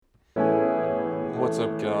What's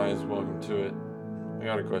up, guys? Welcome to it. I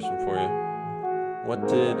got a question for you. What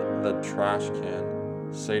did the trash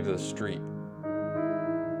can say to the street?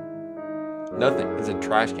 Nothing. It's a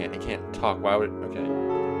trash can. It can't talk. Why would it? Okay.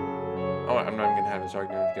 Oh, I'm not even gonna have this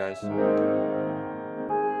argument with you guys.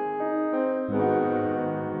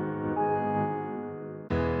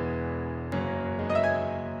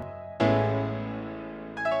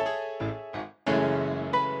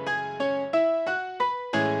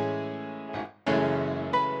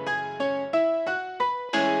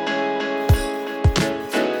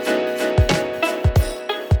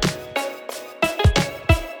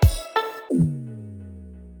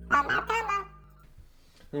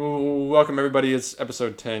 Welcome, everybody. It's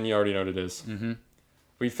episode 10. You already know what it is. Mm-hmm.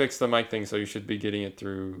 We fixed the mic thing, so you should be getting it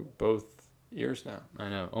through both ears now. I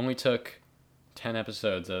know. Only took 10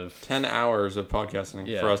 episodes of... 10 hours of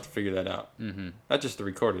podcasting for us to figure that out. Mm-hmm. Not just to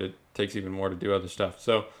record it. It takes even more to do other stuff.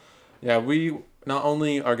 So, yeah, we not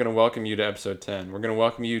only are going to welcome you to episode 10, we're going to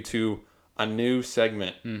welcome you to a new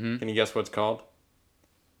segment. Mm-hmm. Can you guess what it's called?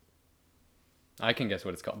 I can guess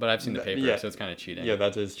what it's called, but I've seen the paper, so it's kind of cheating. Yeah,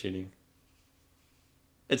 that is cheating.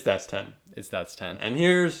 It's That's 10. It's That's 10. And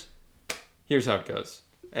here's how it goes.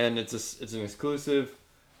 And it's an exclusive.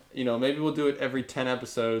 You know, maybe we'll do it every 10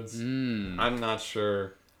 episodes. I'm not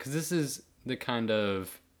sure. Because this is the kind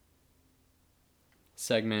of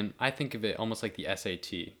segment, I think of it almost like the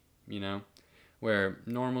SAT, you know? Where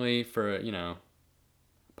normally for,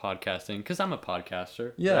 podcasting, because I'm a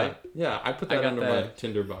podcaster. Yeah, right? yeah. I put that under my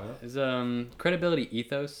Tinder bio. Is credibility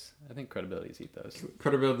ethos? I think credibility is ethos.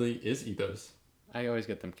 Credibility is ethos. I always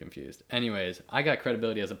get them confused. Anyways, I got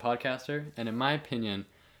credibility as a podcaster, and in my opinion,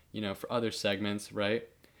 for other segments, right,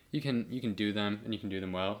 you can do them, and you can do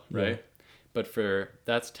them well, right? Yeah. But for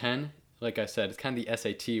That's 10, like I said, it's kind of the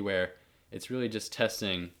SAT where it's really just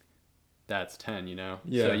testing That's 10, Yeah.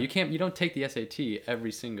 So you don't take the SAT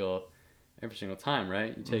every single time,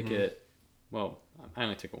 right? You take it, well, I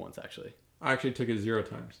only took it once, actually. I actually took it 0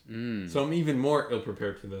 times. So I'm even more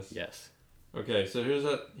ill-prepared for this. Yes. Okay, so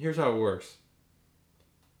here's how it works.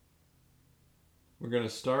 We're going to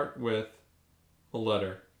start with a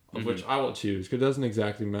letter, of which I will choose, because it doesn't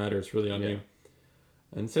exactly matter. It's really on you.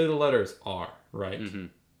 And say the letter is R, right? Mm-hmm.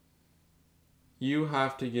 You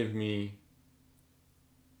have to give me...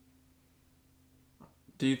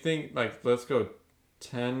 Do you think, let's go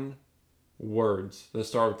 10 words that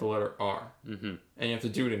start with the letter R. Mm-hmm. And you have to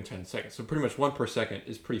do it in 10 seconds. So pretty much 1 per second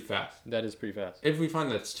is pretty fast. That is pretty fast. If we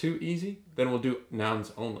find that's too easy, then we'll do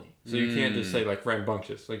nouns only. So you can't just say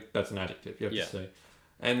rambunctious. That's an adjective. You have to say.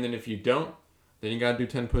 And then if you don't, then you got to do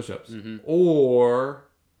 10 push-ups. Mm-hmm. Or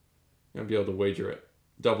you'll be able to wager it.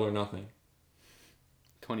 Double or nothing.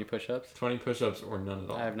 20 push-ups? 20 push-ups or none at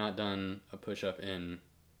all. I have not done a push-up in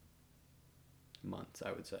months,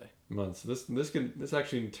 I would say. Months. This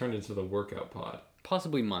actually turned into the workout pod.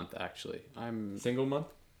 Possibly month, actually. I'm single month.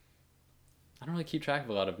 I don't really keep track of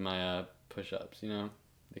a lot of my push-ups.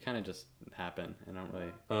 They kind of just happen, and I don't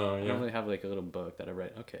really. Oh yeah. I don't really have a little book that I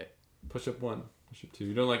write. Okay. Push up 1, push up 2.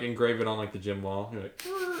 You don't engrave it on the gym wall.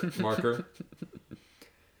 You're marker.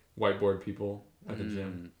 Whiteboard people at the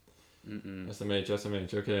gym.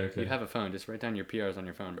 SMH. Okay. You have a phone. Just write down your PRs on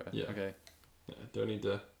your phone, bro. Yeah. Okay. Yeah, don't need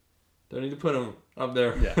to put them up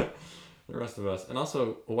there. Yeah. The rest of us. And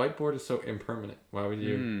also, a whiteboard is so impermanent. Why would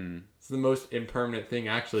you? It's the most impermanent thing,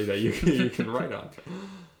 actually, that you can write on.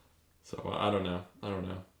 So, I don't know.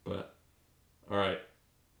 But, all right.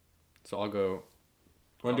 So, I'll go...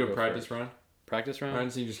 Want to do a practice round? Practice round?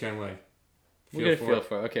 Right, so you just kind of we'll get a feel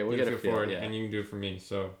for it. Okay, we'll get a feel for it. Yeah. And you can do it for me.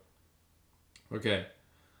 So, okay.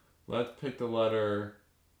 Let's pick the letter...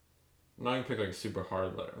 I'm not going to pick a super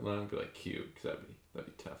hard letter. I'm not going to be Q, because that'd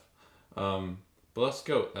be tough. But let's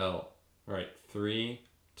go L. All right, 3,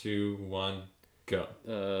 2, 1,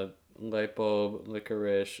 go. Light bulb,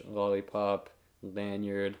 licorice, lollipop,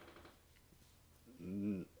 lanyard,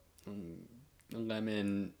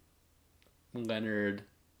 lemon, Leonard.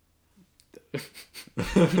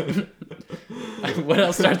 What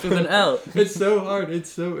else starts with an L? It's so hard.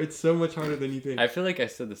 It's so much harder than you think. I feel like I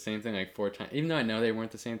said the same thing 4 times, even though I know they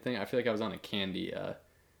weren't the same thing. I feel like I was on a candy. I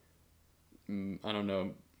don't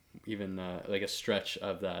know, even a stretch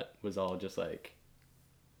of that was all just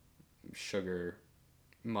sugar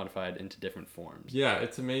modified into different forms. Yeah,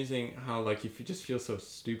 it's amazing how if you just feel so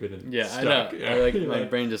stupid and stuck. I know. Yeah. My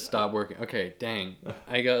brain just stopped working. Okay, dang.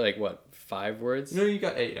 I got 5 words? No, you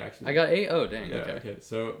got 8 actually. I got 8? Oh, dang. Yeah, okay.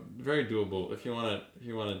 So very doable. If you wanna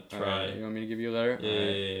try. Right. You want me to give you a letter?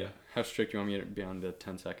 Yeah. How strict do you want me to be on the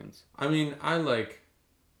 10 seconds? I mean, I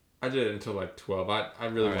did it until 12. I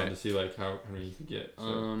really wanted to see how many you could get.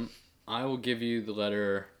 So. I will give you the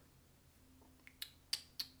letter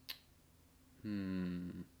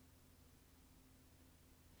Give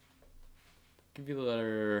you the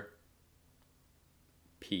letter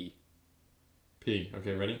P. P.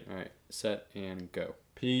 Okay, ready? All right, set and go.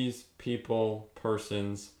 P's, people,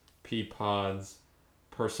 persons, pea pods,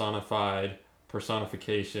 personified,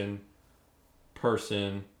 personification,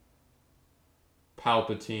 person,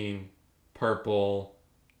 Palpatine, purple,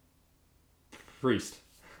 priest.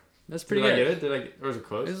 That's pretty Did good. I get it? Did I get, or was it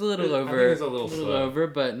close? It was a little over. I think it was a little slow. over,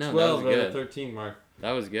 but no, 12 that was out of good. 13 mark.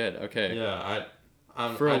 That was good. Okay. Yeah,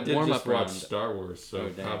 I For a did warm-up just watch round. Star Wars, so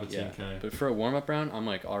Dang, Palpatine yeah. kind of. But for a warm-up round, I'm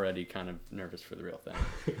like already kind of nervous for the real thing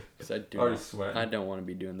because Already sweating. I don't want to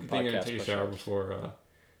be doing the I think I'm podcast. gonna take a shower before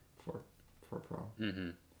prom. Mm-hmm.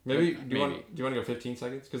 Maybe do you want to go 15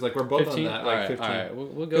 seconds? Because like we're both 15? on that. Like 15. All right.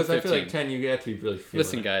 We'll go 15. Because I feel like 10, you have to be really feeling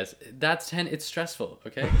Listen, it. guys, that's 10. It's stressful.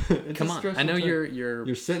 Okay. It's Come a on. stressful I know time.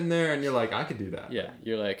 you're sitting there and you're like, I could do that. Yeah.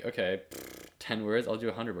 You're like, okay, 10 words. I'll do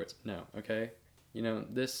 100 words. No. Okay. You know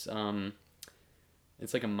this.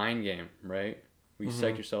 It's like a mind game, right? Where you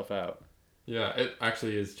psych yourself out. Yeah, it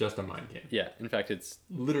actually is just a mind game. Yeah. In fact, it's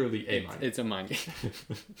Literally a mind game. It's a mind game.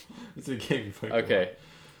 It's a game you play. Okay.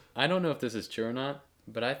 I don't know if this is true or not,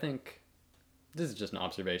 but I think this is just an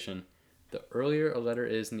observation. The earlier a letter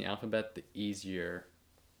is in the alphabet, the easier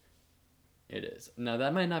it is. Now,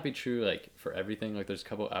 that might not be true like for everything. Like there's a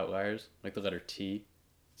couple outliers, like the letter T.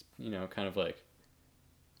 It's, kind of like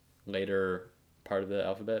later part of the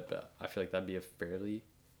alphabet, but I feel like that'd be a fairly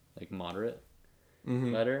like moderate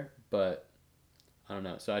letter, but I don't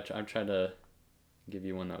know. So I'm trying to give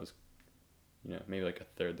you one that was, maybe like a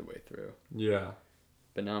third the way through. Yeah.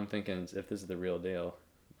 But now I'm thinking, if this is the real deal,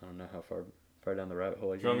 I don't know how far down the rabbit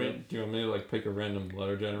hole Do you want me to like pick a random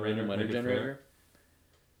letter generator? Letter generator?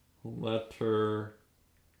 Letter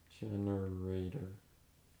generator.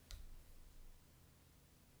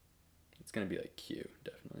 It's gonna be like Q,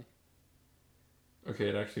 definitely. Okay,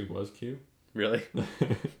 it actually was Q. Really? God,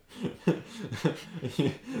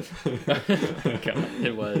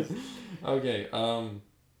 it was. Okay. How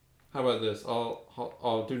about this?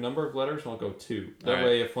 I'll do number of letters and I'll go 2. That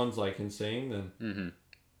way, if one's like insane, then. Mm-hmm.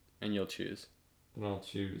 And you'll choose. Then I'll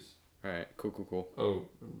choose. All right. Cool. Oh,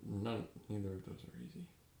 neither of those are easy.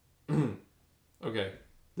 Okay.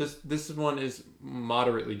 This one is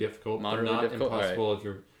moderately difficult, but not impossible if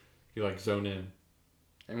you like zone in.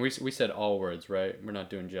 And we said all words, right? We're not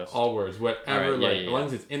doing just all words, whatever. Right, as long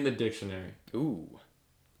as it's in the dictionary. Ooh.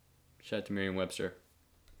 Shout out to Merriam-Webster.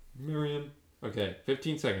 Merriam. Okay,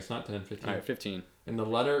 15 seconds, not 10. 15. All right, 15. And the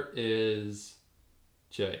letter is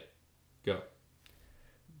J. Go.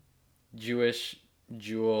 Jewish,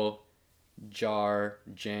 jewel, jar,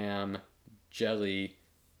 jam, jelly,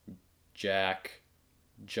 jack,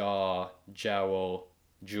 jaw, jowl,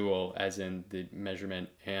 jewel, as in the measurement,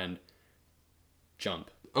 and jump.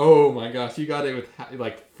 Oh my gosh, you got it with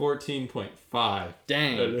like 14.5.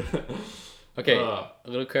 Dang. Okay, a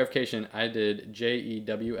little clarification. I did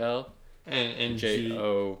JEWL and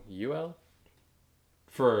JOUL.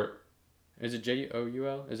 For Is it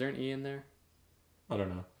JOUL? Is there an E in there? I don't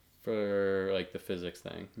know. For like the physics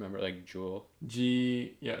thing. Remember, like joule?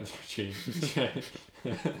 G. Yeah,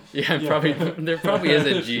 probably there probably is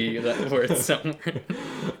a G word somewhere.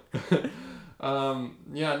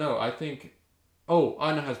 Yeah, no, I think. Oh,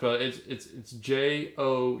 I know how to spell it. It's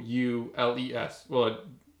JOULES. Well,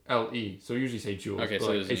 LE. So we usually say joules. Okay, so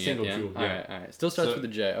like there's a single yeah? joule. Yeah. All right. Still starts with a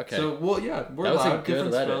J. Okay. So we're that allowed was a good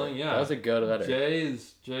different letter. spelling. Yeah, that was a good letter. J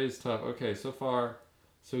is tough. Okay, so far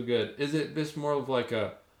so good. Is it this more of like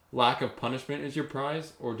a lack of punishment is your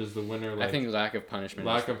prize, or does the winner like? I think lack of punishment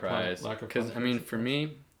is the prize. Because I mean, for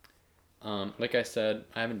me, like I said,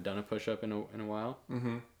 I haven't done a push-up in a while.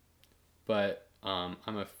 Mm-hmm. But I'm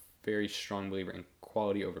a very strong believer in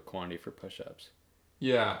quality over quantity for push-ups.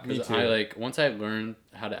 Yeah, me too. I once I learned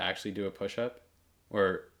how to actually do a push-up,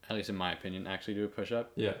 or at least in my opinion, actually do a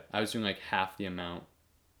push-up. Yeah. I was doing like half the amount.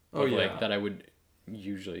 That I would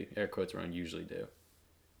usually, air quotes around, usually do.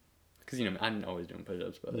 Because I'm always doing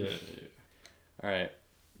push-ups, but. Yeah. All right.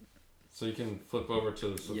 So you can flip over to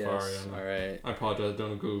the Safari. Yes. All right. I apologize.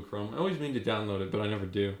 Don't Google Chrome. I always mean to download it, but I never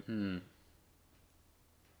do.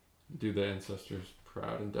 Do the ancestors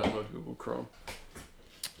proud and download Google Chrome.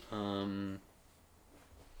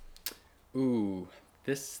 Ooh,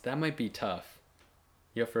 that might be tough.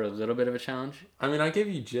 You up for a little bit of a challenge? I mean, I gave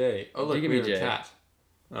you J. Oh, look, we have J. a cat.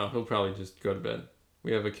 Oh, he'll probably just go to bed.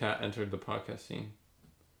 We have a cat entered the podcast scene.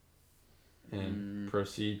 And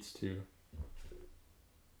proceeds to...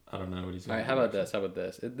 I don't know what he's going to do. All right, how about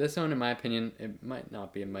this? This one, in my opinion, it might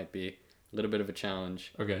not be. It might be a little bit of a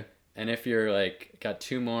challenge. Okay. And if you're got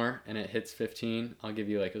 2 more and it hits 15, I'll give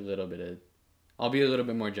you a little bit of... I'll be a little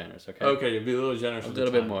bit more generous, okay? Okay, you'll be a little generous. A with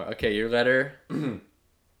little the bit more. Okay, your letter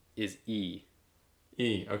is E.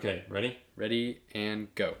 E. Okay, ready? Ready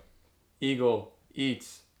and go. Eagle,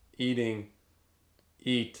 eats, eating,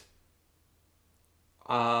 eat.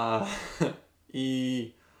 Uh,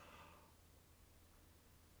 e.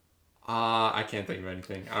 I can't think of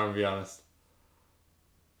anything. I'm gonna be honest.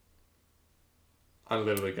 I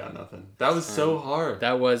literally got nothing. That was so hard.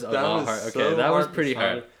 That was a lot hard. Okay, that was pretty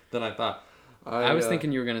hard than I thought. I was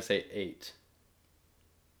thinking you were gonna say 8,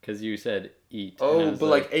 because you said eat. Oh, but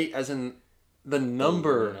like 8 as in the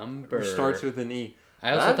number. Starts with an E.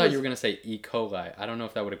 I also thought you were gonna say E. coli. I don't know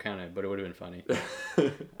if that would have counted, but it would have been funny.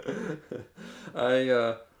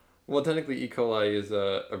 Well, technically E. coli is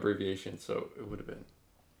a abbreviation, so it would have been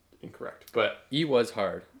incorrect. But E was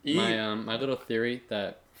hard. E. My little theory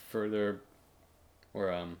that further,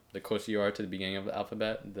 or the closer you are to the beginning of the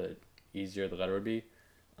alphabet, the easier the letter would be,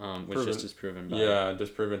 was just disproven by. Yeah,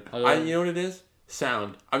 disproven. You know what it is?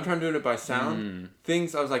 Sound. I'm trying to do it by sound.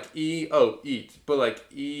 Things I was like eat, but like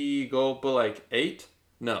eagle, but like 8.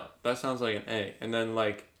 No, that sounds like an A. And then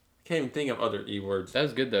like can't even think of other E words. That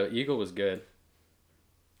was good though. Eagle was good.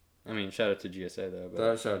 I mean, shout out to GSA though.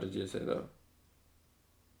 But... Shout out to GSA though.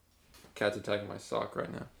 Cat's attacking my sock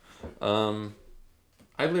right now.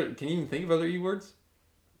 Can you even think of other E words?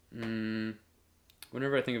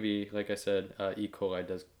 Whenever I think of E, like I said, E. coli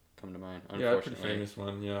does come to mind. Unfortunately. Yeah, a pretty famous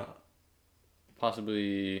one. Yeah.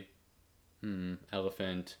 Possibly,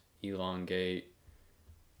 elephant, elongate,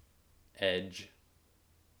 edge.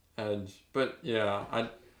 But yeah,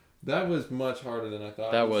 that was much harder than I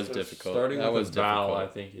thought. That was difficult. Starting that with was the vowel, difficult.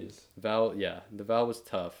 I think is. Vowel, yeah. The vowel was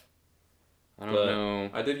tough. I don't know.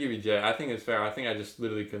 I did give you J. I think it's fair. I think I just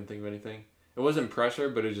literally couldn't think of anything. It wasn't pressure,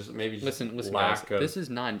 but it just maybe just listen, lack guys. of... This is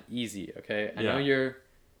not easy, okay? I know you're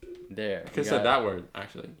there. I could have said that word,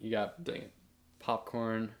 actually. You got dang it.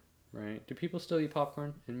 Popcorn, right? Do people still eat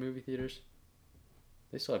popcorn in movie theaters?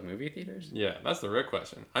 They still have movie theaters? Yeah, that's the real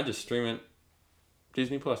question. I just stream it.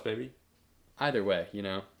 Disney Plus, baby. Either way, you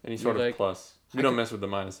know. Any sort of plus. We don't mess with the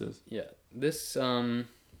minuses. Yeah. This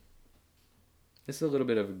is a little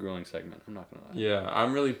bit of a grueling segment. I'm not gonna lie. Yeah,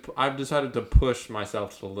 I've decided to push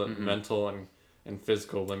myself to the mental and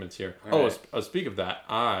physical limits here. Right. Speak of that,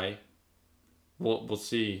 we'll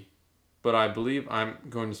see, but I believe I'm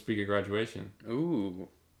going to speak at graduation. Ooh.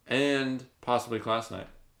 And possibly class night.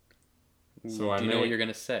 So do you know what you're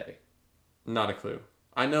gonna say? Not a clue.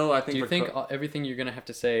 I know. I think. Do you think everything you're gonna have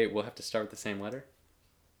to say will have to start with the same letter?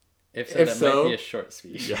 If so, that might be a short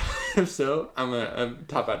speech. Yeah. If so, I'm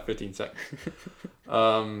top at 15 seconds.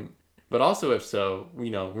 But also, if so,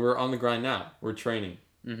 we're on the grind now. We're training.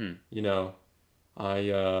 Mm-hmm.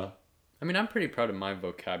 I mean, I'm pretty proud of my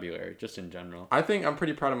vocabulary, just in general. I think I'm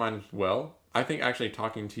pretty proud of mine as well. I think actually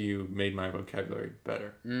talking to you made my vocabulary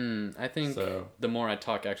better. I think the more I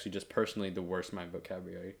talk, actually, just personally, the worse my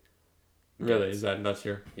vocabulary gets. Really? Is that's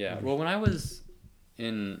your... Yeah. Well, when I was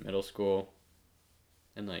in middle school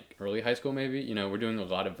and like early high school, maybe, we're doing a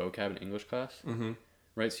lot of vocab in English class. Mm-hmm.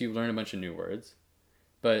 Right? So you learn a bunch of new words.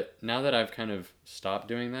 But now that I've kind of stopped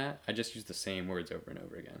doing that, I just use the same words over and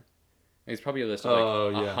over again. It's probably a list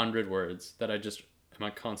of 100 words that I just am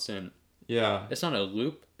a constant... Yeah. It's not a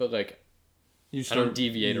loop, but like... I don't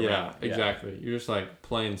deviate around. Yeah, exactly. You're just like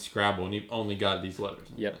playing Scrabble and you've only got these letters.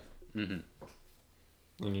 Yep.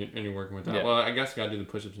 Mm-hmm. And you're working with that. Yeah. Well, I guess I gotta do the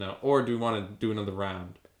push-ups now. Or do you want to do another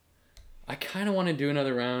round? I kind of want to do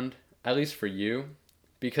another round, at least for you,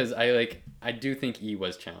 because I do think E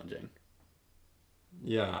was challenging.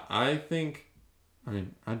 Yeah, I'd do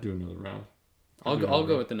another round. I'll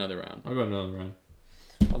go with another round. I'll go another round.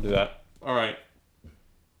 I'll do that. All right.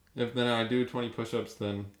 If then I do 20 push-ups,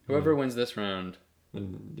 then... Whoever wins this round...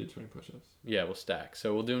 Then do 20 push-ups. Yeah, we'll stack.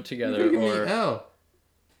 So we'll do them together. Or L.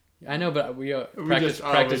 I know, but we practice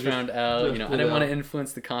round L. I didn't want to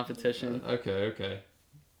influence the competition. Okay.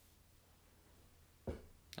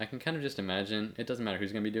 I can kind of just imagine. It doesn't matter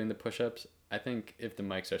who's going to be doing the push-ups. I think if the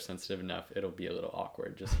mics are sensitive enough, it'll be a little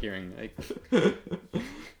awkward just hearing like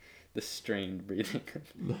the strained breathing.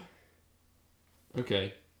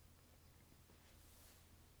 Okay.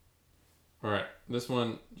 All right. This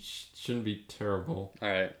one shouldn't be terrible. All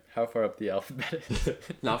right. How far up the alphabet is it?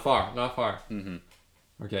 Not far. Mm-hmm.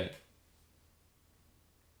 Okay.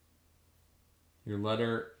 Your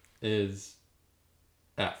letter is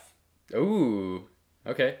F. Ooh.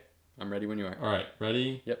 Okay. I'm ready when you are. All right.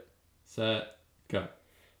 Ready? Yep. Set. Go.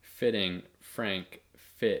 Fitting. Frank.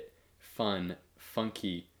 Fit. Fun.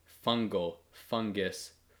 Funky. Fungal.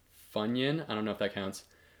 Fungus. Funyun. I don't know if that counts.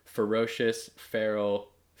 Ferocious. Feral.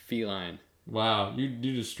 Feline. Wow, you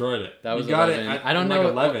destroyed it. That was you got 11. it. I don't like know.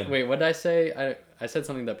 11. Wait, what did I say? I said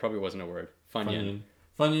something that probably wasn't a word. Funyun.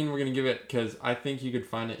 Funyun, we're gonna give it because I think you could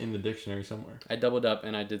find it in the dictionary somewhere. I doubled up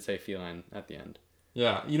and I did say feline at the end.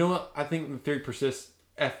 Yeah, you know what? I think the theory persists.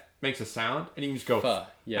 F makes a sound, and you can just go. Fuh.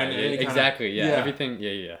 Yeah, and exactly. Kinda, yeah, everything.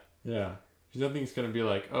 Yeah. Yeah. Because nothing's gonna be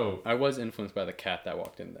like, oh. I was influenced by the cat that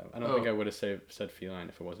walked in though. I don't think I would have said feline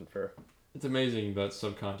if it wasn't for. It's amazing that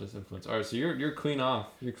subconscious influence. All right, so you're clean off.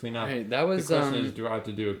 You're clean off. Hey, that was. The question is, do I have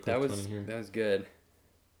to do a quick that was 20 here? that was good.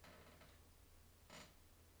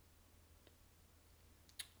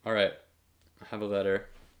 All right, I have a letter.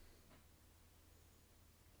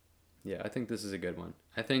 Yeah, I think this is a good one.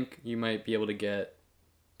 I think you might be able to get,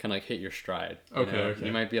 kind of like hit your stride. Okay.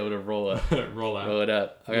 You might be able to roll up. Roll out. Roll it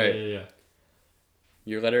up. All right. Yeah.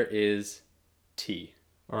 Your letter is T.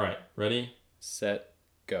 All right, ready? Set,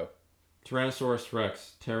 go. Tyrannosaurus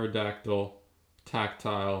Rex, pterodactyl,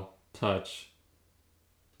 tactile, touch,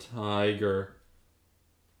 tiger,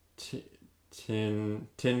 tin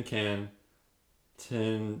can,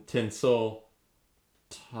 tinsel,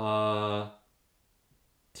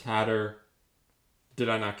 tatter. Did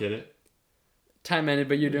I not get it? Time ended,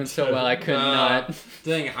 but you're doing so well. I could not.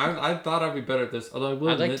 Dang, I thought I'd be better at this. Although I will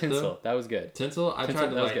admit, like tinsel. Though, that was good. Tinsel. I tried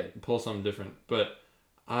to pull something different, but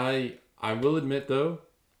I will admit though,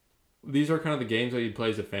 these are kind of the games that you'd play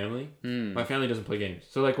as a family. My family doesn't play games,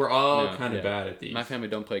 so like we're all kind of bad at these. My family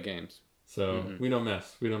don't play games, so we don't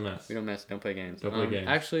mess. We don't mess. Don't play games. Don't play games.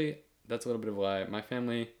 Actually, that's a little bit of a lie. My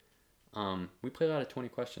family, we play a lot of 20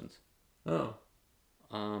 questions. Oh.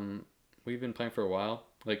 We've been playing for a while.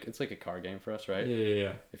 Like it's like a card game for us, right?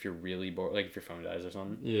 Yeah. If you're really bored, like if your phone dies or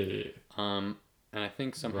something. Yeah. And I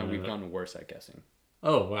think somehow we've gotten worse at guessing.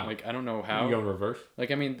 Oh wow! Like I don't know how. You go in reverse.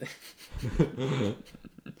 Like I mean,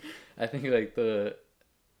 I think like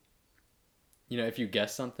if you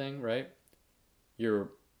guess something right,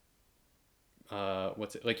 your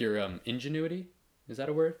what's it like your ingenuity? Is that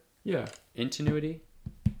a word? Yeah. Ingenuity.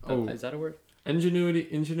 Oh, is that a word? Ingenuity.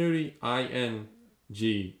 INGUITY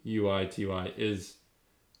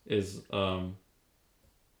is I don't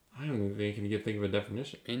even think I can think of a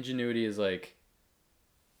definition. Ingenuity is like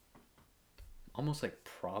almost like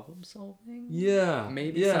problem solving. Yeah.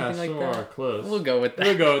 Maybe something like that. Close. We'll go with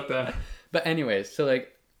that. But anyways, so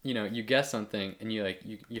like you guess something and you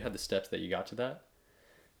had the steps that you got to that,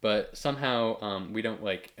 but somehow we don't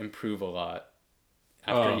like improve a lot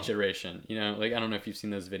after each iteration. Like I don't know if you've seen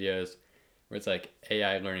those videos where it's like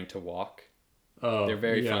AI learning to walk. Oh, they're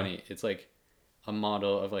very funny. It's like a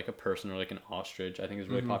model of like a person or like an ostrich. I think is a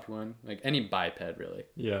really popular one. Like any biped, really.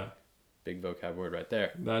 Yeah. Big vocab word right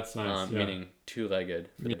there. That's nice. Meaning two-legged.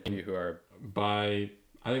 For the people who are I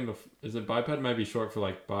think is it biped might be short for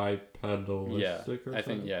like bipedalistic. Yeah. Or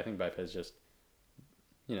something? I think biped is just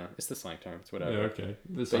it's the slang term. It's whatever. Yeah. Okay.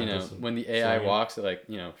 But when the AI walks, it like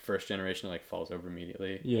first generation it like falls over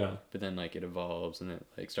immediately. Yeah. But then like it evolves and it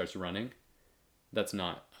like starts running. That's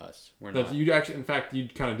not us. We're not. You actually, in fact, you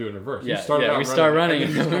kind of do it in reverse. Yeah, we start running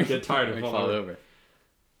and then you get tired of fall over.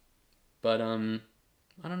 But I don't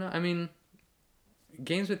know. I mean,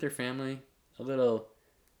 games with your family, a little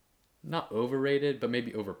not overrated, but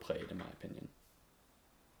maybe overplayed in my opinion.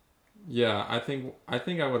 Yeah, I think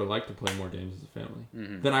I would have liked to play more games as a family.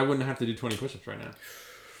 Mm-hmm. Then I wouldn't have to do 20 push-ups right now.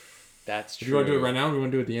 That's true. Do you want to do it right now or do you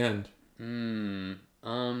want to do it at the end?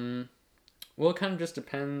 Well, it kind of just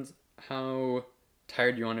depends how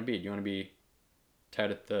tired you want to be. Do you want to be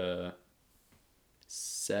tired at the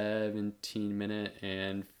 17-minute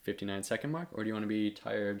and 59-second mark, or do you want to be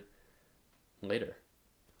tired later?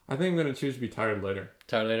 I think I'm gonna choose to be tired later.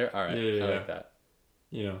 Tired later? All right. Yeah. I like that.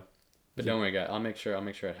 But don't worry, guys. I'll make sure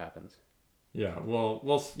it happens. Yeah. Well,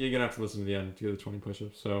 you're gonna have to listen to the end to do the 20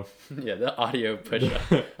 push-ups. So. Yeah, the audio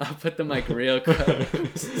push-up. I'll put the mic real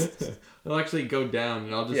close. It'll actually go down,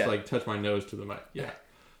 and I'll just like touch my nose to the mic. Yeah.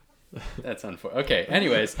 That's unfortunate. Okay.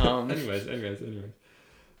 Anyways. Anyways.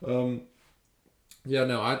 Yeah.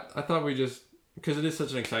 No. I thought we just because it is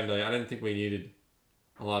such an exciting day. I didn't think we needed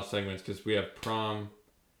a lot of segments because we have prom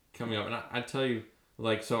coming up, and I tell you,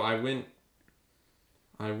 like, so I went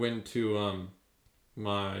to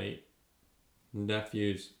my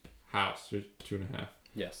nephew's house. Who's 2.5.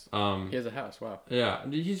 Yes. He has a house. Wow. Yeah.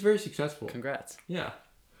 He's very successful. Congrats. Yeah.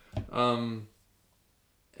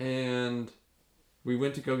 And we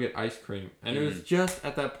went to go get ice cream, and it was just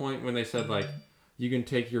at that point when they said like you can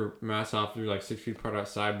take your mask off if you're like 6 feet apart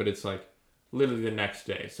outside, but it's like literally the next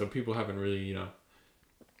day, so people haven't really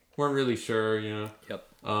weren't really sure. Yep.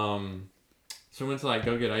 So we went to like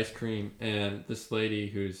go get ice cream, and this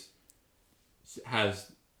lady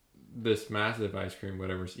has this massive ice cream,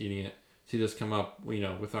 whatever's eating it. She just come up,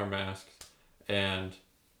 with our masks, and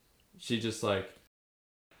she just like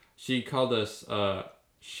she called us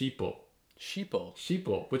sheeple.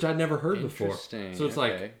 Sheeple, which I'd never heard before. Interesting. So it's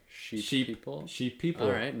okay. like Sheep people. sheep people.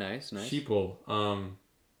 All right, nice. Sheeple,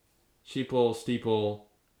 sheeple, steeple,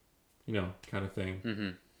 kind of thing. Mm-hmm.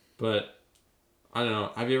 But I don't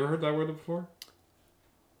know. Have you ever heard that word before?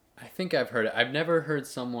 I think I've heard it. I've never heard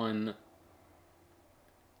someone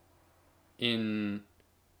in.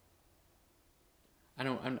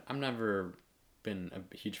 I'm never been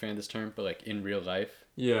a huge fan of this term, but like in real life.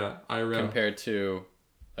 Yeah, compared to,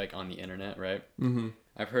 like on the internet, right? Mm-hmm.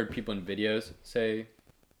 I've heard people in videos say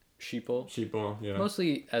sheeple. Sheeple, yeah.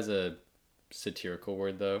 Mostly as a satirical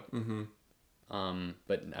word, though. Mm-hmm.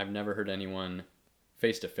 But I've never heard anyone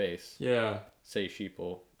face to face. Yeah. Say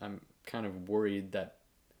sheeple. I'm kind of worried that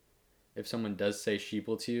if someone does say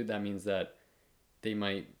sheeple to you, that means that they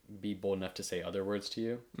might be bold enough to say other words to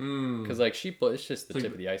you. Because like sheeple, it's just the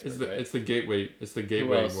tip of the iceberg, right? It's the gateway. It's the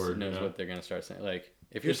gateway Who else word. knows what they're gonna start saying? Like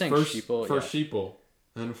if you're saying first, sheeple, sheeple,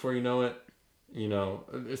 and before you know it,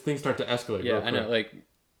 things start to escalate. Yeah, I know. Like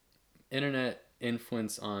internet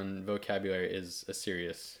influence on vocabulary is a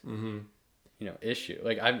serious, issue.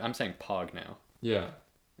 Like I'm saying pog now. Yeah.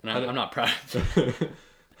 And I'm not proud.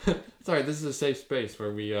 Sorry, this is a safe space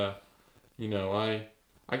where we, I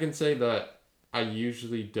can say that I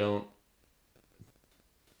usually don't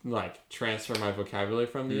like transfer my vocabulary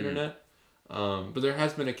from the internet. But there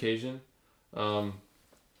has been occasion. I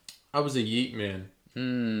was a YEET man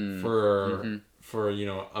for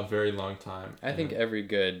a very long time. I think every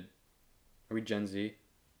good, are we Gen Z?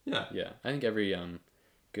 Yeah. Yeah. I think every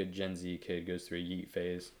good Gen Z kid goes through a YEET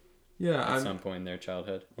phase. Yeah. At some point in their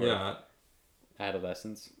childhood. Or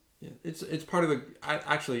adolescence. Yeah, it's part of the.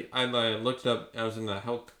 I looked it up. I was in the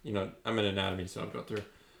health. I'm in anatomy, so I'll go through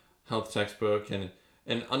health textbook and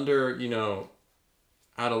under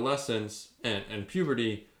adolescence and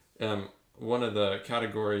puberty. One of the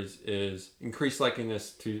categories is increased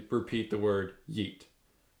likeliness to repeat the word yeet.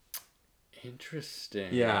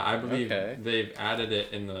 Interesting. Yeah, I believe they've added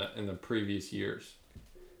it in the previous years.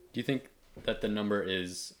 Do you think that the number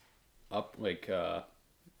is up like?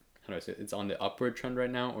 How do I say it? It's on the upward trend right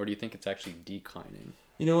now, or do you think it's actually declining?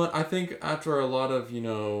 You know what? I think after a lot of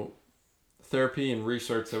therapy and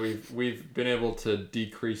research that we've been able to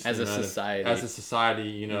decrease as a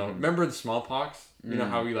society. Remember the smallpox?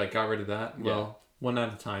 How we got rid of that? Well, one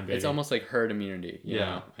at a time, baby. It's almost like herd immunity. You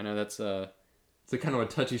know? I know that's it's a kind of a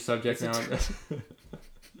touchy subject now.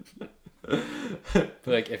 But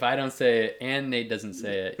like if I don't say it and Nate doesn't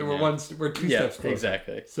say it, we're two steps closer.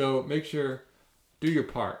 Exactly. So make sure, do your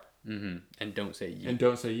part. Mm-hmm. And don't say yeet. And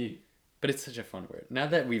don't say yeet. But it's such a fun word. Now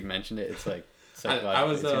that we've mentioned it, it's like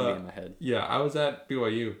psychologically it's gonna be in my head. Yeah, I was at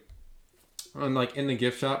BYU, and in the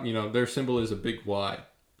gift shop, their symbol is a big Y.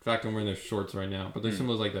 In fact, I'm wearing their shorts right now, but their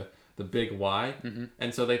symbol is like the big Y,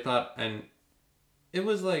 and so they thought, and it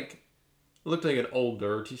was it looked like an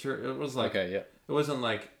older T-shirt. It was it wasn't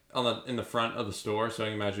in the front of the store, so I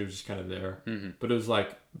can imagine it was just kind of there, but it was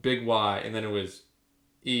big Y, and then it was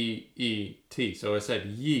E-E-T. So I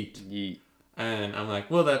said yeet. Yeet. And I'm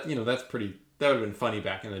like, well, that's pretty, that would have been funny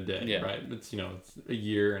back in the day, right? It's, it's a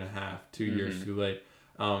year and a half, 2 years too late.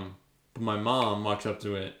 But my mom walks up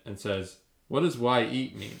to it and says, what does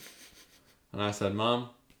Y-eat mean? And I said, Mom.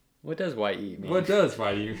 What does Y-eat mean? What does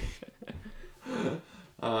Y-eat mean?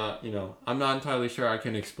 I'm not entirely sure I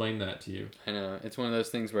can explain that to you. I know. It's one of those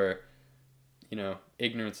things where,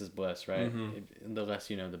 ignorance is bliss, right? The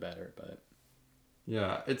less you know, the better, but...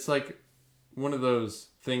 Yeah, it's one of those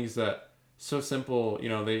things that so simple,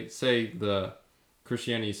 they say the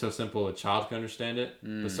Christianity is so simple a child can understand it,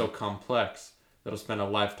 but so complex that it'll spend a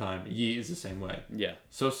lifetime. Ye is the same way. Yeah.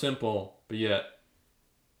 So simple, but yet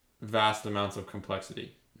vast amounts of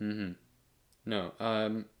complexity. Mm-hmm. No,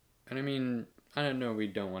 and I mean, I don't know, we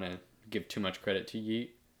don't want to give too much credit to yeet,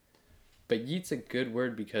 but yeet's a good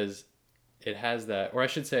word because it has that, or I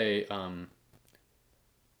should say,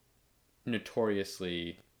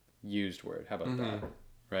 notoriously used word. How about that?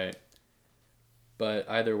 Right? But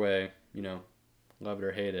either way, love it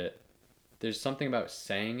or hate it, there's something about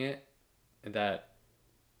saying it that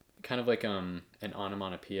kind of like an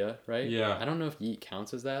onomatopoeia, right? Yeah. I don't know if yeet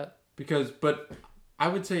counts as that. But I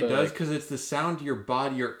would say it does because it's the sound your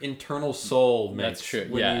body, your internal soul makes. That's true.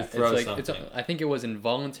 When you throw something. I think it was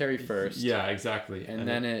involuntary first. Yeah, exactly. And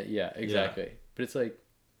then exactly. Yeah. But it's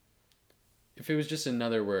if it was just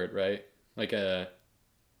another word, right? Like a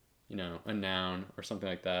noun or something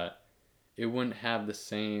like that, it wouldn't have the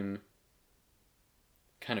same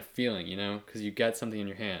kind of feeling, because you get something in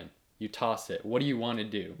your hand, you toss it. What do you want to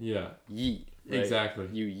do? Yeah. Yeet. Right? Exactly.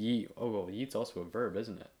 You yeet. Oh, well, yeet's also a verb,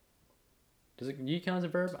 isn't it? Does it yeet count as a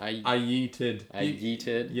verb? I yeeted. I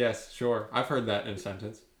yeeted. Yes, sure. I've heard that in a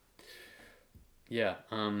sentence. Yeah.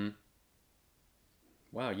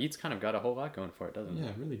 Wow, yeet's kind of got a whole lot going for it, doesn't it? Yeah,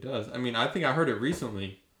 it really does. I mean, I think I heard it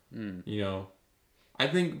recently. You know, I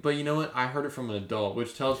think, but you know what? I heard it from an adult,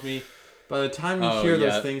 which tells me by the time you hear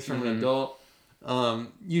those things from an adult,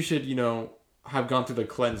 you should, have gone through the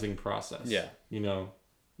cleansing process. Yeah.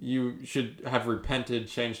 You should have repented,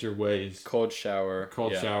 changed your ways. Cold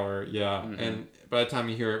shower. Yeah. And by the time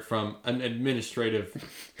you hear it from an administrative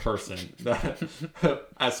person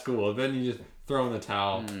at school, then you just throw in the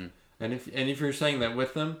towel. And if you're saying that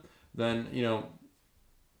with them, then,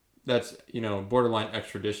 that's, borderline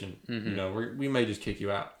extradition. We may just kick you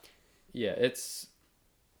out. Yeah, it's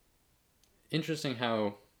interesting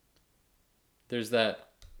how there's that,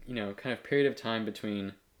 kind of period of time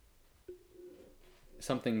between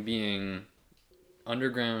something being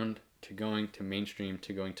underground to going to mainstream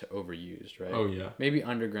to going to overused, right? Oh, yeah. Maybe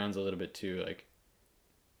underground's a little bit too, like,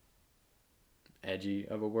 edgy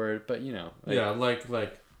of a word, but,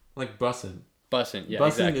 like bussin'. Bussin', yeah, bussin'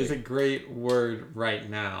 exactly. is a great word right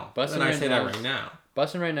now. Bussin' and I right say now that right now.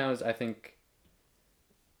 Bussin' right now is, I think,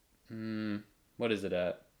 what is it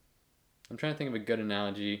at? I'm trying to think of a good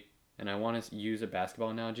analogy, and I want to use a basketball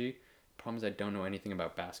analogy. Problem is I don't know anything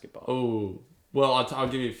about basketball. Oh, well, I'll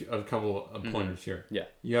give you a couple of pointers here. Yeah.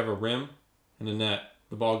 You have a rim and a net.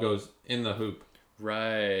 The ball goes in the hoop.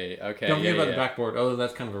 Right. Okay. Don't forget about the backboard. Oh,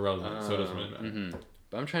 that's kind of irrelevant, so it doesn't really matter.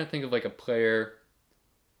 But I'm trying to think of like a player.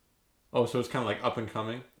 Oh, so it's kind of like up and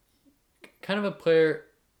coming? Kind of a player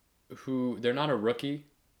who, they're not a rookie,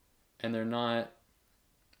 and they're not,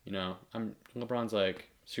 LeBron's like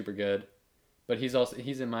super good, but he's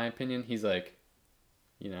in my opinion, he's like,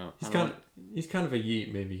 he's kind of a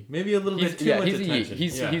yeet, maybe a little bit too much attention.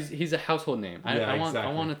 He's a household name. I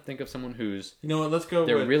want to think of someone who's, let's go.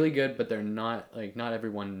 They're really good, but they're not not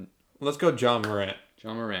everyone. Let's go, John Morant.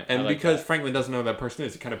 John Morant, and because Franklin doesn't know who that person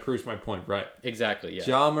is, it kind of proves my point, right? Exactly. Yeah.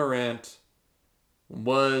 John Morant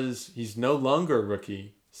he's no longer a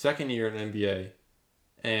rookie, second year in NBA,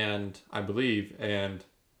 and I believe, and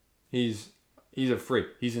he's a freak.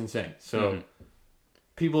 He's insane. So.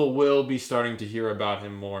 People will be starting to hear about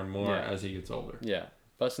him more and more as he gets older. Yeah.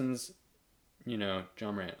 Bussin's,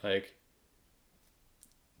 John Morant. Like,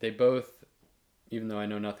 they both, even though I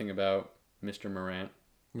know nothing about Mr. Morant.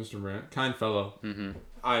 Kind fellow.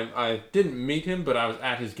 I didn't meet him, but I was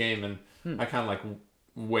at his game, and I kind of, like,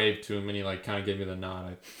 waved to him, and he, like, kind of gave me the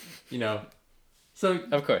nod. So...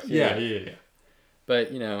 Of course. Yeah.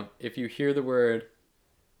 But, if you hear the word...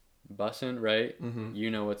 bussin', right? You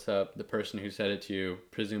know what's up. The person who said it to you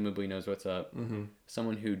presumably knows what's up.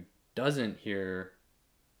 Someone who doesn't hear,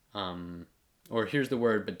 or hears the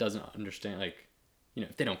word but doesn't understand, like,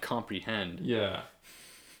 if they don't comprehend. Yeah.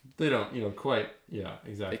 They don't, quite. Yeah,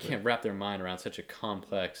 exactly. They can't wrap their mind around such a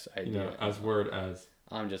complex idea. As.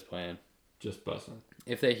 I'm just playing. Just bussin'.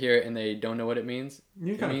 If they hear it and they don't know what it means.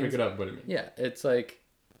 You kind of pick it up what it means. Yeah, it's like.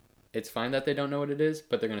 It's fine that they don't know what it is,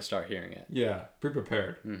 but they're going to start hearing it. Yeah, be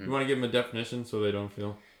prepared. You want to give them a definition so they don't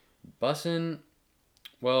feel... Bussin',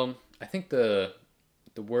 well, I think the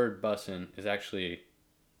word bussin' is actually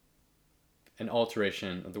an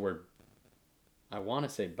alteration of the word... I want to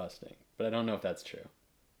say busting, but I don't know if that's true.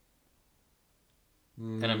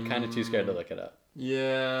 And I'm kind of too scared to look it up.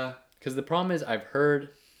 Yeah. Because the problem is I've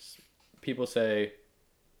heard people say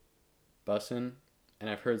bussin', and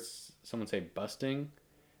I've heard someone say busting...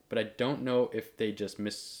 But I don't know if they just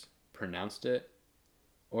mispronounced it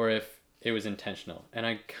or if it was intentional. And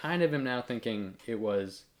I kind of am now thinking it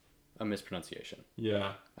was a mispronunciation.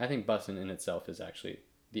 Yeah. I think bussin' in itself is actually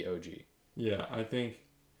the OG. Yeah, I think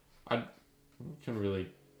I can really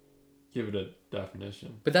give it a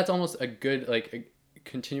definition. But that's almost a good,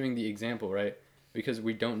 continuing the example, right? Because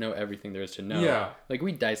we don't know everything there is to know. Yeah. Like,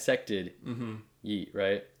 we dissected yeet,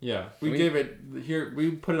 right? Yeah. We gave it,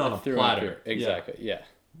 we put it on a platter. Exactly, yeah.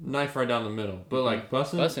 Knife right down the middle, but like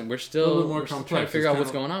bussin', we're still a little more complex. Trying to figure out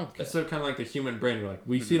what's going on with it. It's so kind of like the human brain. We're like,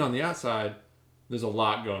 we see it on the outside. There's a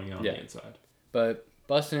lot going on the inside. But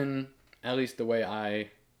bussin', at least the way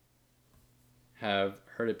I have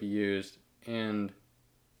heard it be used, and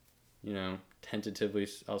tentatively,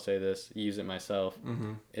 I'll say this, use it myself,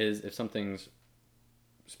 is if something's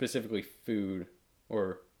specifically food,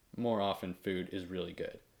 or more often food, is really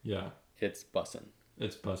good. Yeah, it's bussin'.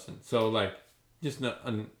 So like. Just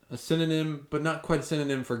a synonym, but not quite a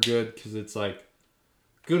synonym for good, because it's like,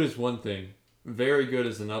 good is one thing, very good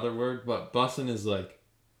is another word, but bussin' is like,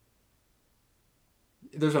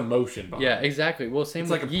 there's emotion behind it. Yeah, exactly. Well, same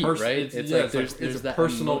with yeet, right? It's like there's a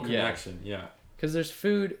personal connection, yeah. Because there's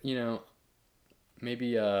food,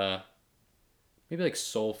 maybe maybe like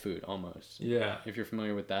soul food almost. Yeah. If you're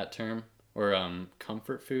familiar with that term, or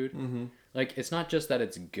comfort food. Mm-hmm. Like, it's not just that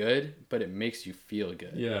it's good, but it makes you feel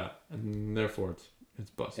good. Yeah, and therefore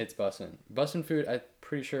it's bussin'. It's bussin'. Bussin' food, I'm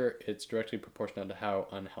pretty sure it's directly proportional to how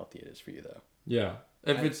unhealthy it is for you, though. Yeah.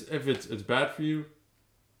 If it's bad for you,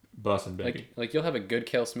 bussin', baby. Like you'll have a good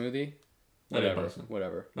kale smoothie.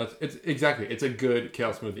 Whatever. It's a good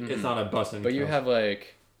kale smoothie. Mm-hmm. It's not a bussin'. But you have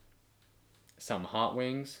like some hot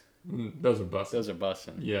wings. Those are bussin'. Those are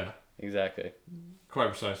bussin'. Yeah. Exactly. Quite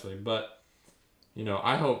precisely. But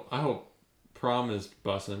I hope prom is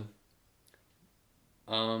bussin'.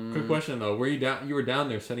 Quick question though, you were down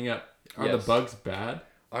there setting up. Are the bugs bad?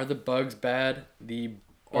 Are the bugs bad? The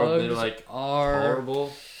Or bugs they're like are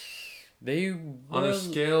horrible? They on a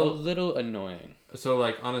scale a little annoying. So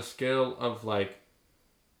like on a scale of like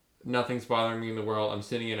nothing's bothering me in the world, I'm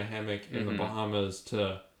sitting in a hammock in the Bahamas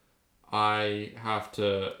to I have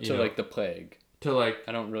to like the plague. To like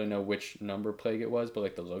I don't really know which number plague it was, but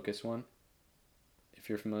like the locust one. If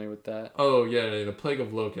you're familiar with that. Oh yeah, the plague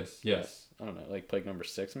of locusts. Yes. I don't know, like plague number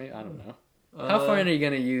 6 maybe? I don't know. How far in are you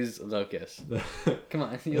gonna use locusts? Come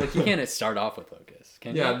on, you can't start off with locusts,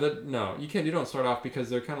 can you? No, you can't. You don't start off because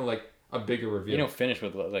they're kind of like a bigger reveal. You don't finish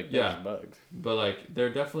with bugs. But like they're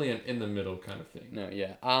definitely an in the middle kind of thing. No,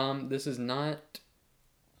 yeah. This is not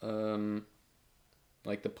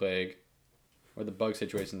like the plague, or the bug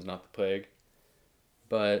situation is not the plague,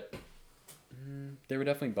 but there were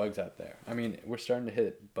definitely bugs out there. I mean, we're starting to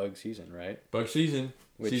hit bug season, right? Bug season.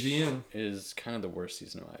 Which CZN is kind of the worst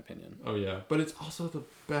season in my opinion. Oh yeah, but it's also the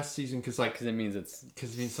best season because it means it's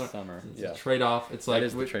summer. It's a trade off. It's like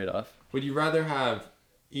the trade off. Would you rather have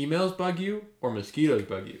emails bug you or mosquitoes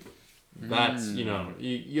bug you? That's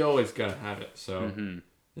you always gotta have it. So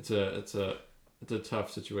it's a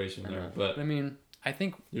tough situation there. But I mean, I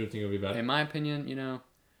think you don't think it'll be bad. In my opinion,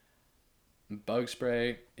 bug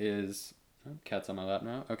spray is cat's on my lap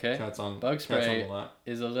now. Okay, bug spray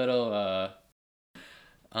is a little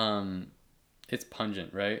it's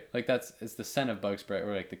pungent, right? Like it's the scent of bug spray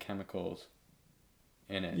or like the chemicals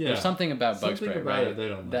in it. Yeah. There's something about bug spray, right? It, they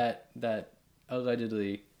don't know. That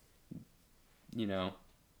allegedly,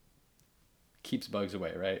 keeps bugs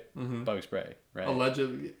away, right? Mm-hmm. Bug spray, right?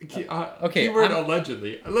 Allegedly. Okay. Keyword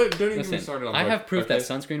allegedly. Don't even get me started on I have proof that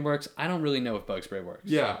sunscreen works. I don't really know if bug spray works.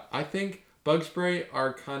 Yeah, I think bug spray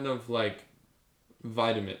are kind of like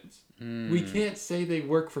vitamins. We can't say they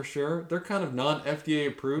work for sure. They're kind of non-FDA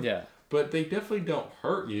approved. Yeah. But they definitely don't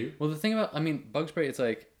hurt you. Well, the thing about, bug spray, it's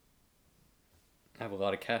like, I have a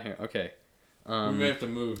lot of cat hair. Okay. We may have to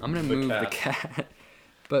move. I'm going to move the cat.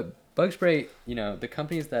 But bug spray, the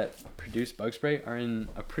companies that produce bug spray are in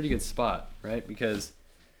a pretty good spot, right? Because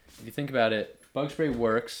if you think about it, bug spray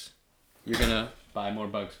works. You're going to buy more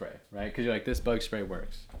bug spray, right? Because you're like, this bug spray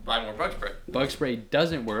works. Buy more bug spray. Bug spray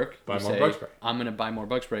doesn't work. Buy more bug spray. I'm going to buy more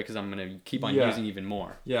bug spray because I'm going to keep on using even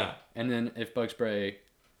more. Yeah. And then if bug spray...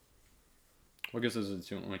 Well, I guess those are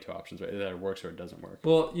the only two options, right? Either it works or it doesn't work.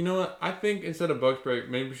 Well, you know what? I think instead of bug spray,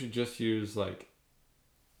 maybe we should just use like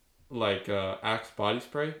Axe body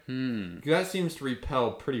spray. Because that seems to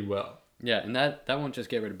repel pretty well. Yeah, and that won't just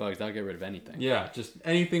get rid of bugs. That'll get rid of anything. Yeah, just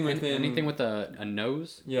anything within... Anything with a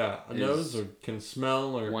nose. Yeah, a nose or can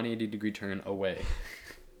smell or... 180-degree turn away.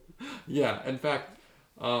 Yeah, in fact,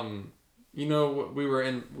 we were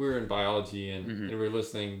in biology and we were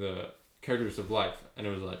listening to the characters of life, and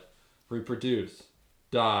it was like, reproduce,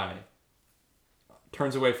 die,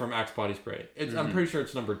 turns away from Axe body spray. I'm pretty sure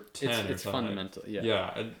it's number 10 or something. It's fundamental, yeah.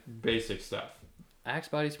 Yeah, basic stuff. Axe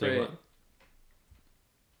body spray,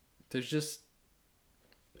 there's just,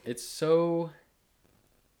 it's so,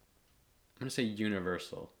 I'm going to say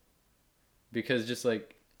universal. Because just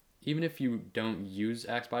like, even if you don't use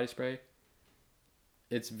Axe body spray,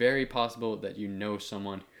 it's very possible that you know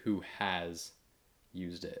someone who has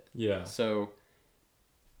used it. Yeah. So,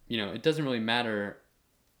 it doesn't really matter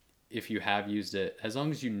if you have used it, as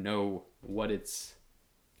long as you know what it's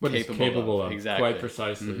capable of. Exactly. Quite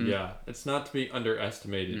precisely, yeah. It's not to be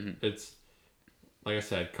underestimated. It's, like I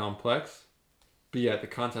said, complex, but yet the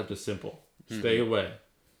concept is simple. Stay away.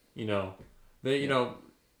 Do you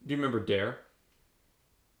remember DARE?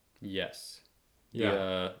 Yes. Yeah.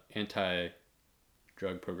 The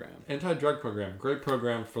anti-drug program. Anti-drug program. Great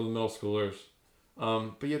program for the middle schoolers.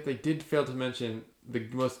 But yet they did fail to mention the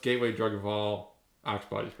most gateway drug of all, Axe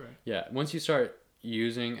body spray. Yeah. Once you start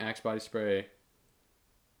using Axe body spray,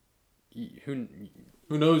 who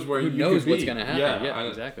knows where you knows what's going to happen. Yeah,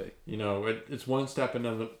 exactly. It's one step and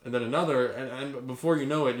then another, and before you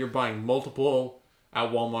know it, you're buying multiple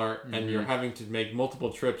at Walmart, and you're having to make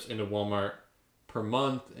multiple trips into Walmart per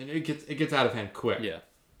month, and it gets out of hand quick. Yeah.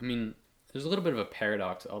 there's a little bit of a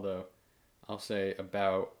paradox, although I'll say,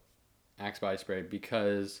 about Axe body spray,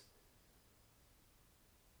 because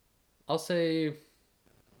I'll say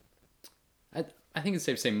I think it's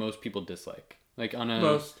safe to say most people dislike, like on a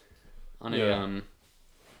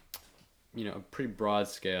a pretty broad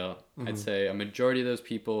scale. I'd say a majority of those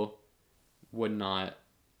people would not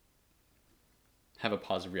have a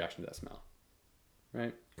positive reaction to that smell,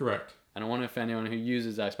 right? Correct. I don't want to offend anyone who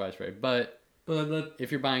uses Axe body spray, but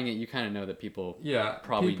if you're buying it, you kind of know that people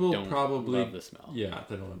probably don't love the smell. Yeah,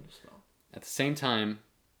 they don't love the smell. At the same time,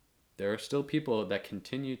 there are still people that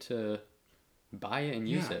continue to buy it and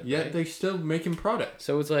use it. Yeah, right? they still making products.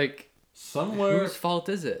 So it's like, somewhere, whose fault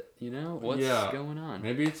is it? What's going on?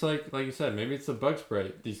 Maybe it's like you said, maybe it's the bug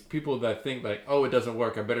spray. These people that think like, oh, it doesn't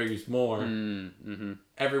work, I better use more. Mm-hmm.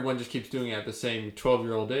 Everyone just keeps doing it at the same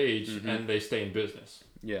 12-year-old age, and they stay in business.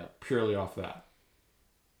 Yeah. Purely off that.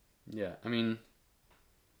 Yeah, I mean,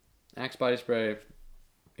 Axe body spray,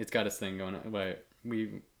 it's got its thing going on. Like,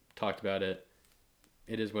 we talked about it.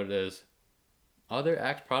 It is what it is. Other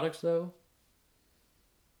Axe products, though,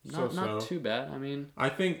 not too bad. I mean, I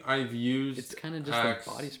think I've used it's kind of just Axe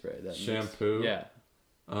the body spray that shampoo. Yeah.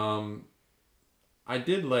 I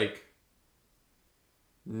did like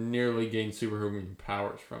nearly gain superhuman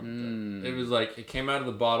powers from it. It was like it came out of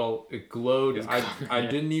the bottle, it glowed. I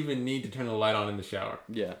didn't even need to turn the light on in the shower.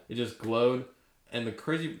 Yeah. It just glowed, and the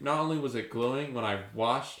crazy, not only was it glowing when I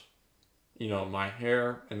washed, my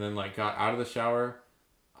hair and then like got out of the shower,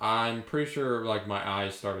 I'm pretty sure like my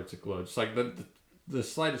eyes started to glow. Just like the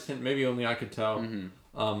slightest hint, maybe only I could tell.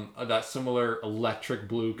 Of that similar electric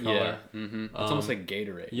blue color. Yeah. It's almost like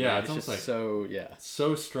Gatorade. Yeah, right? it's almost just like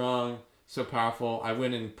so strong, so powerful. I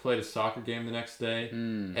went and played a soccer game the next day,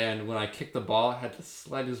 and when I kicked the ball, it had the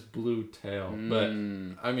slightest blue tail. But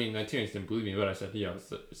I mean, my teammates didn't believe me, but I said, "Yeah, it's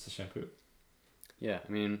the shampoo." Yeah,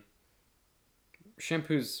 I mean,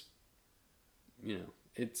 shampoos.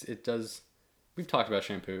 It does. We've talked about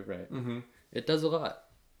shampoo, right? It does a lot,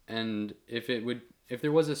 and if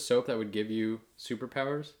there was a soap that would give you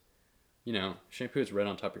superpowers, shampoo is right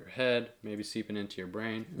on top of your head, maybe seeping into your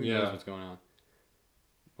brain. Who knows what's going on?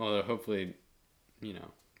 Although hopefully,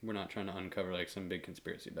 we're not trying to uncover like some big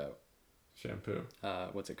conspiracy about shampoo.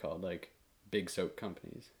 What's it called? Like big soap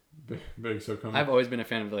companies. Big soap companies. I've always been a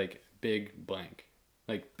fan of like big blank,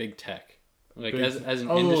 like big tech, like as an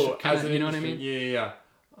industry. You know what I mean? Yeah.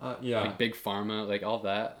 Like big pharma, like all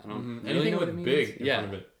that. I don't really anything know what with it means. big in front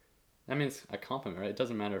of it. I mean, it's a compliment, right? It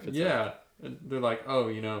doesn't matter if it's they're like,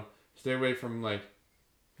 oh, stay away from like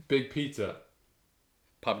big pizza.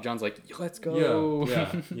 Papa John's like, let's go.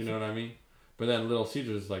 Yeah, you know what I mean? But then Little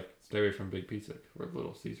Caesars is like, stay away from big pizza. We're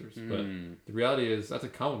Little Caesars. But the reality is, that's a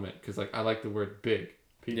compliment, because like I like the word big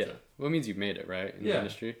pizza. Yeah. Well, it means you've made it, right? In the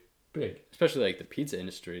industry. Big. Especially like the pizza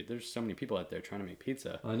industry. There's so many people out there trying to make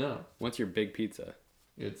pizza. I know. What's your big pizza?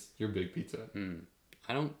 It's your big pizza.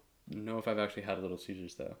 I don't know if I've actually had Little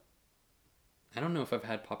Caesars, though. I don't know if I've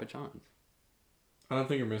had Papa John's. I don't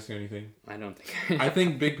think you're missing anything. I don't think. I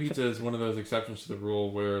think big pizza is one of those exceptions to the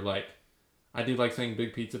rule where, like, I do like saying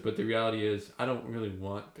big pizza, but the reality is I don't really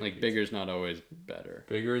want big pizza. Bigger's not always better.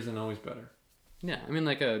 Bigger isn't always better. Yeah, I mean,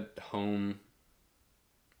 like a home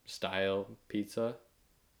style pizza.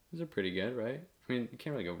 Those are pretty good, right? I mean, you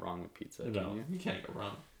can't really go wrong with pizza, can you can't go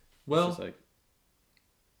wrong. Well, it's just like...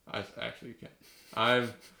 I actually can't. I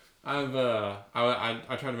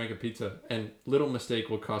try to make a pizza, and little mistake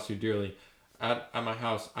will cost you dearly. At my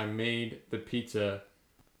house, I made the pizza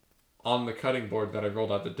on the cutting board that I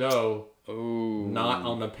rolled out the dough. Oh. Not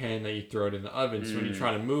on the pan that you throw it in the oven. So when you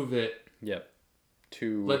try to move it,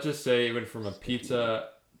 let's just say it went from a pizza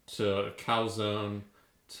to a calzone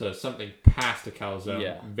to something past a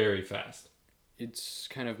calzone very fast. It's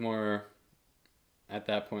kind of more at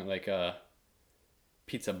that point like a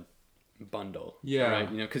pizza bundle. Yeah.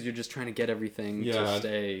 Right? Because you're just trying to get everything to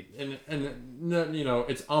stay. And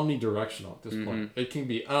it's omnidirectional at this point. It can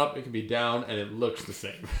be up, it can be down, and it looks the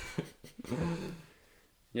same.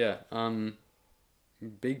 Yeah.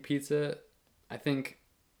 Big pizza, I think,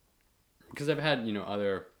 because I've had,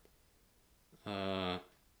 other, what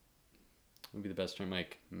would be the best term,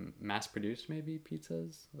 like mass-produced maybe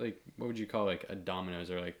pizzas? Like, what would you call like a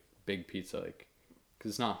Domino's or like big pizza? Like,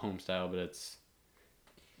 because it's not home style, but it's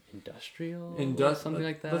industrial, something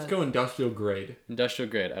like that. Let's go industrial grade. Industrial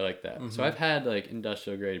grade, I like that. So I've had like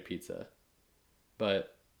industrial grade pizza,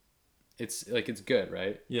 but it's good,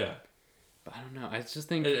 right? Yeah. But I don't know. I just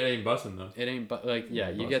think it ain't busting though. It ain't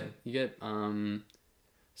you get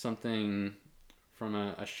something from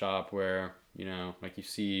a shop where like you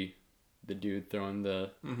see the dude throwing the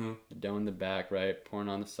dough in the back, right, pouring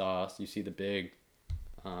on the sauce. You see the big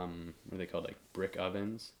what are they called? Like brick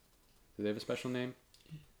ovens. Do they have a special name?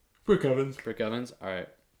 Brick ovens. Brick ovens. All right.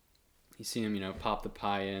 You see them, pop the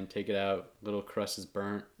pie in, take it out, little crust is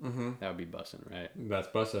burnt. Mm-hmm. That would be bussin', right? That's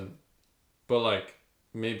bussin'. But like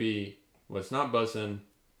maybe what's not bussin'.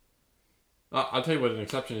 I'll tell you what an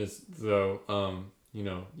exception is though.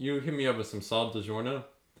 You hit me up with some salt DiGiorno.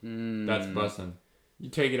 That's bussin'. You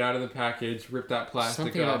take it out of the package, rip that plastic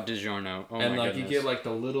Something off. about DiGiorno. Oh and my like goodness. you get like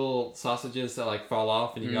the little sausages that like fall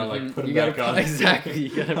off, and you gotta like put them you back gotta on. Exactly,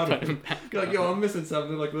 you gotta put them back. You're like, yo, I'm missing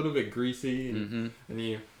something, like a little bit greasy, and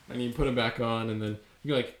you put them back on, and then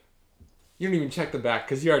you're like, you don't even check the back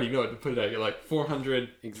because you already know it to put it at. You're like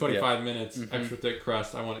 425 minutes, extra thick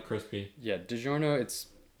crust. I want it crispy. Yeah, DiGiorno, it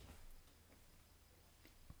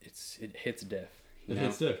hits diff. It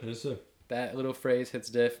hits diff. That little phrase hits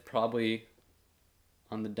diff, probably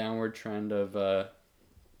on the downward trend of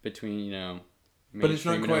between but it's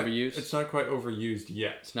not mainstream and quite overuse. It's not quite overused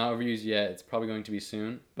yet. It's not overused yet. It's probably going to be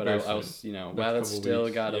soon. But Very I was while it's still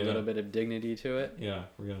weeks, got a little bit of dignity to it. Yeah,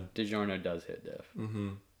 we're gonna. DiGiorno does hit diff. Mm-hmm.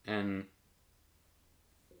 And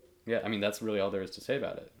yeah, I mean that's really all there is to say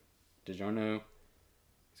about it. DiGiorno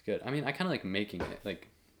is good. I mean I kind of like making it, like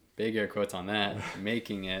big air quotes on that,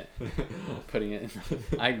 making it, putting it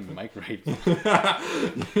in. I microwave.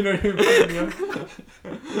 You know you're fucking up.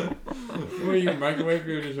 When you microwave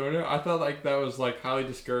your DiGiorno, I thought like that was like highly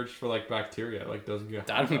discouraged for like bacteria. Like doesn't go.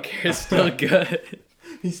 I don't care. It's still good.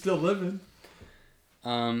 He's still living.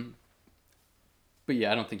 But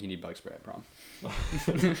yeah, I don't think you need bug spray. I promise.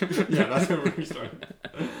 Yeah, that's where we started.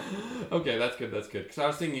 Okay, that's good. Because I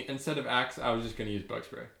was thinking instead of Axe, I was just gonna use bug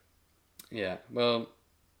spray. Yeah. Well,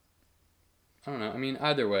 I don't know. I mean,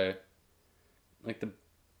 either way, like the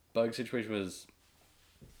bug situation was,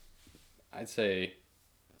 I'd say,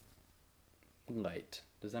 light.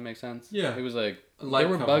 Does that make sense? Yeah. It was like light there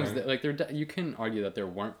were covering. bugs that like you can argue that there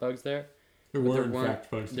weren't bugs there. There were in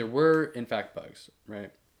fact bugs. There were in fact bugs,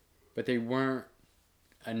 right? But they weren't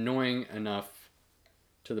annoying enough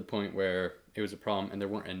to the point where it was a problem, and there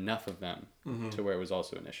weren't enough of them to where it was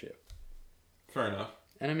also an issue. Fair enough.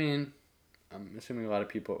 And I mean, I'm assuming a lot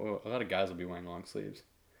of guys will be wearing long sleeves.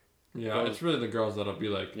 Yeah, But it's really the girls that'll be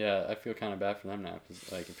like, yeah, I feel kind of bad for them now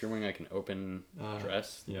because like if you're wearing like an open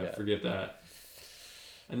dress, forget that.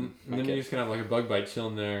 And Might then get- you just kind of have like a bug bite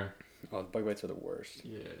chilling there. Oh, the bug bites are the worst.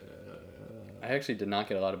 Yeah. I actually did not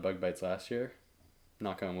get a lot of bug bites last year.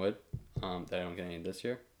 Knock on wood. That I don't get any this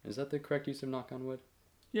year. Is that the correct use of knock on wood?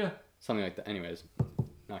 Yeah. Something like that. Anyways,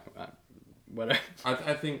 knock on whatever.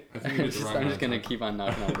 I think you did the wrong I'm just one. gonna keep on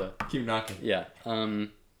knocking on the. Keep knocking. Yeah.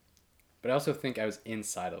 But I also think I was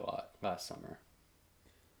inside a lot last summer.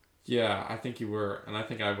 Yeah, I think you were, and I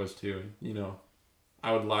think I was too.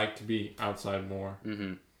 I would like to be outside more.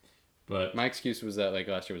 Mm-hmm. But my excuse was that like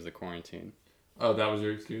last year was the quarantine. Oh, that was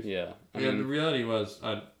your excuse? Yeah. I mean, the reality was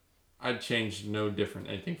I'd changed no different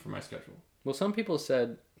anything from my schedule. Well, some people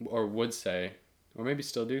said or would say, or maybe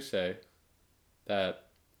still do say, that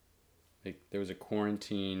like there was a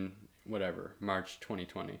quarantine, whatever, March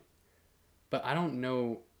 2020. But I don't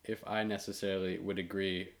know if I necessarily would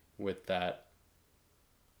agree with that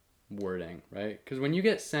wording, right? Because when you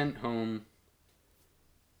get sent home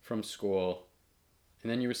from school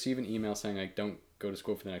and then you receive an email saying like don't go to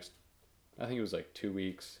school for the next, I think it was like 2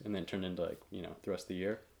 weeks, and then it turned into like the rest of the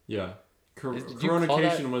year. Yeah. Did you call that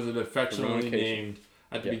Coronation was it affectionately named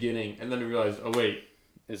at the beginning, and then we realized, oh wait,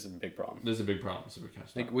 this is a big problem. This is a big problem. So we kind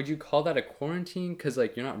of like, would you call that a quarantine? Because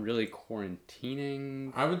like you're not really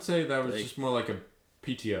quarantining. I would say that was just more like a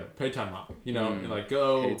PTO, pay time off. Like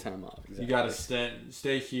go. Pay time off. Exactly. You gotta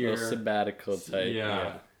stay here. A little sabbatical type.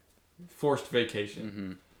 Yeah. Forced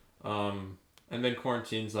vacation. Mm-hmm. And then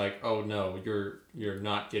quarantine's like, oh no, you're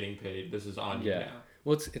not getting paid. This is on you now.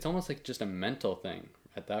 Well, it's almost like just a mental thing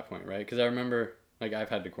at that point, right? Because I remember like I've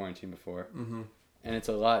had to quarantine before, and it's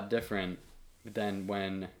a lot different than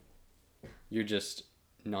when you're just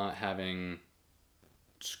not having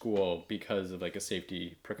school because of like a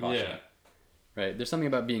safety precaution. Yeah. Right? There's something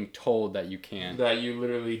about being told that you can't. That you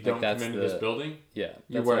literally don't come into this building. Yeah.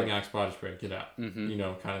 You're wearing Axe body spray. Get out.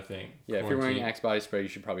 Mm-hmm. Kind of thing. Yeah, quarantine. If you're wearing Axe body spray, you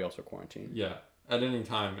should probably also quarantine. Yeah. At any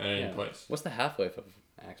time, at any place. What's the half-life of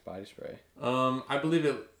Axe body spray? I believe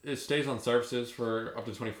it stays on surfaces for up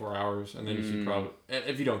to 24 hours, and then you should probably,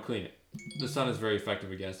 if you don't clean it. The sun is very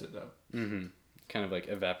effective against it, though. Mm-hmm. Kind of like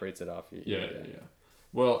evaporates it off you. Yeah.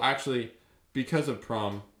 Well, actually, because of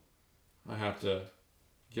prom, I have to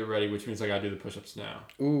get ready, which means I gotta do the push-ups now.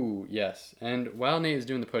 Ooh, yes. And while Nate is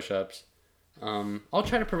doing the push-ups, I'll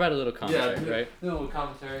try to provide a little commentary, right? A little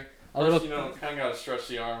commentary. Kind of gotta stretch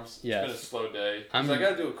the arms. Yes. It's been a slow day. I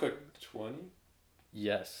gotta do a quick 20.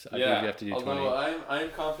 Yes, I believe you have to do 20. Although I'm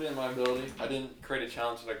confident in my ability. I didn't create a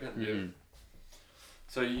challenge that I couldn't do.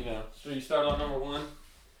 So so you start on number 1,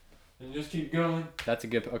 and just keep going. That's a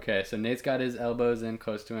good. Okay, so Nate's got his elbows in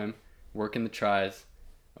close to him, working the tries.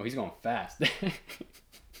 Oh, he's going fast.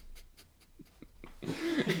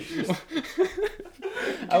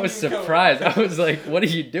 I was surprised. I was like, "What are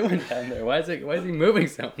you doing down there? Why is he moving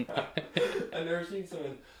so much?" I've never seen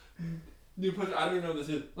someone do push. I don't even know what this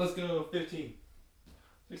is. Let's go 15,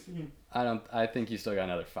 16. I think you still got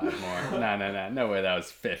another 5 more. No way. That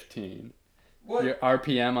was 15. What? Your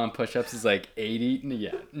RPM on push-ups is like 80.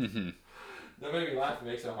 Yeah. That made me laugh. It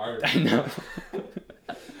makes it harder. I know.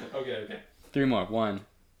 Okay. 3 more. 1,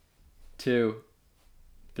 2,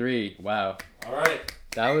 3. Wow. All right.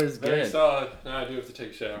 That was Very good. solid. Now I do have to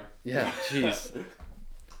take a shower. Yeah. Jeez.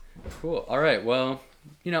 Cool. All right. Well,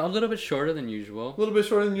 a little bit shorter than usual. A little bit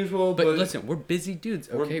shorter than usual, But listen, we're busy dudes.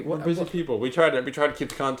 Okay. We're busy people. We try to keep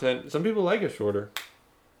the content. Some people like it shorter.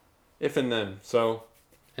 If and then. So.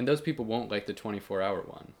 And those people won't like the 24-hour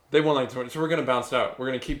one. They won't like 20. So we're gonna bounce it out. We're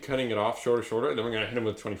gonna keep cutting it off shorter, and then we're gonna hit them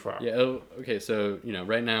with 24 hours. Yeah. Okay. So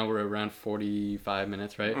right now we're around 45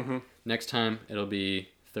 minutes, right? Mm-hmm. Next time it'll be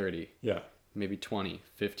 30. Yeah. Maybe 20,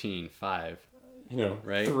 15, 5.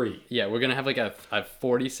 Right? 3. Yeah, we're gonna have like a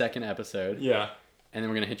 40-second episode. Yeah. And then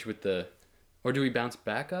we're gonna hit you with or do we bounce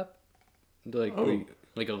back up? Like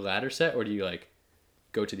a ladder set, or do you like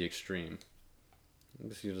go to the extreme?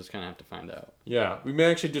 This you just kind of have to find out. Yeah, we may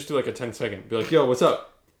actually just do like a 10-second. Be like, yo, what's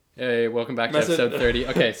up? Hey, welcome back to episode 30.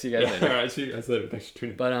 Okay, see you guys later. All right, see you guys later. Thanks for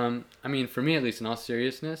tuning in. But I mean, for me at least, in all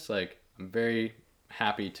seriousness, like I'm very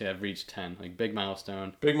happy to have reached 10. Like big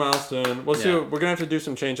milestone. Big milestone. We'll see. We're gonna have to do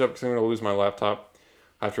some change up because I'm gonna lose my laptop.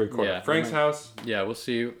 I have to record at Frank's house. Yeah, we'll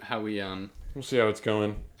see how we We'll see how it's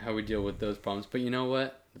going. How we deal with those problems. But you know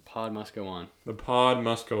what? The pod must go on. The pod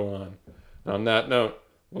must go on. On that note,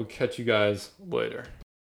 we'll catch you guys later.